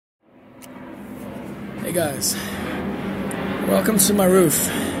Hey guys, welcome to my roof.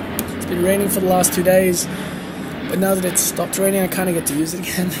 It's been raining for the last 2 days, but now that it's stopped raining I kind of get to use it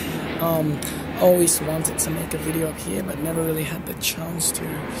again. Always wanted to make a video up here but never really had the chance to.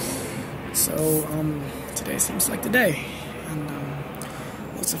 So today seems like the day. And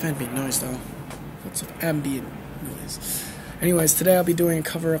lots of ambient noise though. Lots of ambient noise. Anyways, today I'll be doing a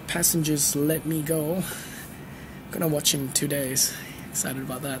cover of Passengers' Let Me Go. I'm gonna watch in 2 days. Excited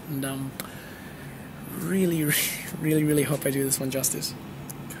about that, and really hope I do this one justice,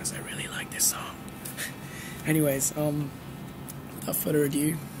 because I really like this song. Anyways, without further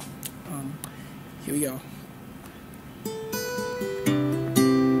ado, here we go.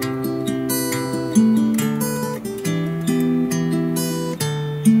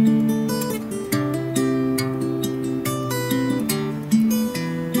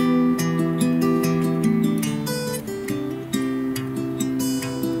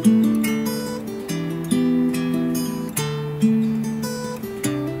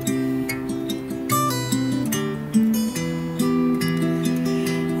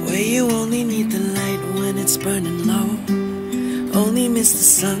 You only need the light when it's burning low. Only miss the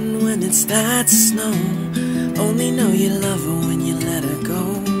sun when it starts to snow. Only know you love her when you let her go.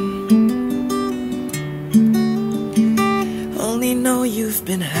 Only know you've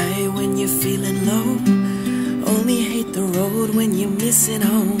been high when you're feeling low. Only hate the road when you're missing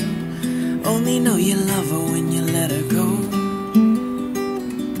home. Only know you love her when you let her go.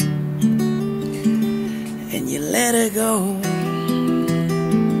 And you let her go.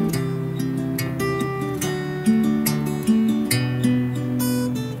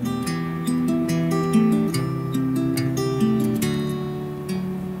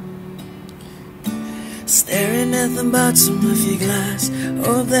 Staring at the bottom of your glass.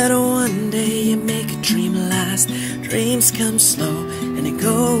 Hope that one day you make a dream last. Dreams come slow and it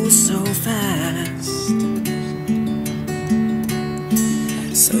goes so fast.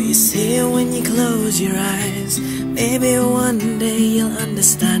 So you see it when you close your eyes. Maybe one day you'll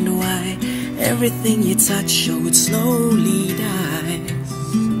understand why everything you touch, oh, it slowly dies.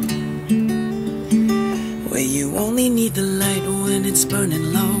 Where you only need the light when it's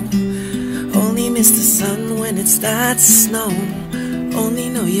burning low. Only miss the sun when it starts to snow. Only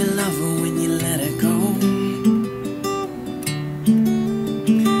know you love her when you let her go.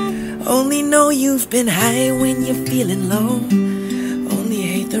 Only know you've been high when you're feeling low. Only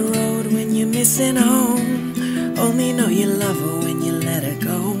hate the road when you're missing home. Only know you love her when you let her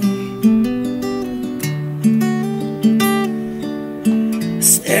go.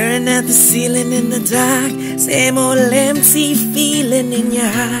 Staring at the ceiling in the dark. Same old empty feeling in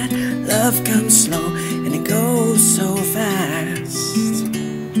your heart. Love comes slow and it goes so fast.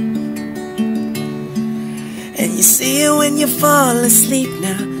 And you see it when you fall asleep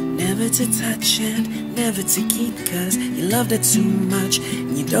now. Never to touch and never to keep, cause you loved it too much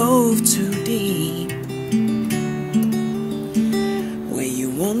and you dove too deep. Where you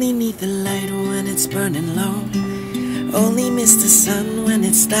only need the light when it's burning low. Only miss the sun when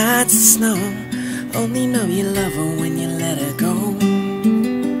it starts to snow. Only know you love her when you let her go.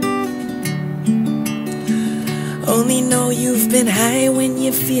 Only know you've been high when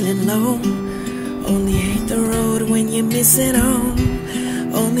you're feeling low. Only hate the road when you're missing home.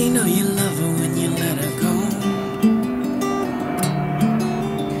 Only know you love her when you let her go.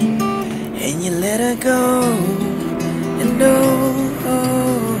 And you let her go. And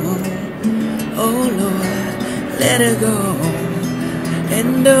oh Lord, let her go.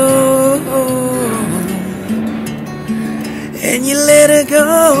 And and you let her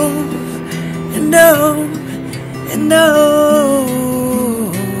go. And and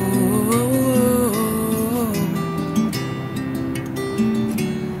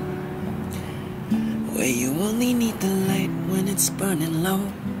where you only need the light when it's burning low.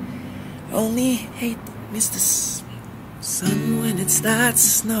 Only hate miss the sun when it starts to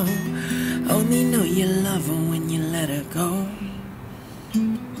snow. Only know you love her when you let her go.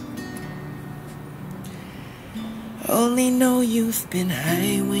 Only know you've been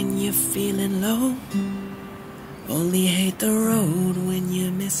high when you're feeling low. Only hate the road when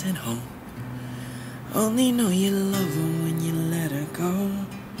you're missing home. Only know you love her when you let her go.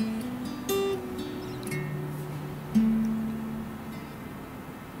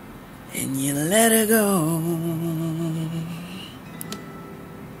 And you let her go.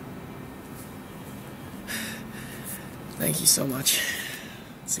 Thank you so much.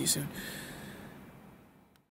 See you soon.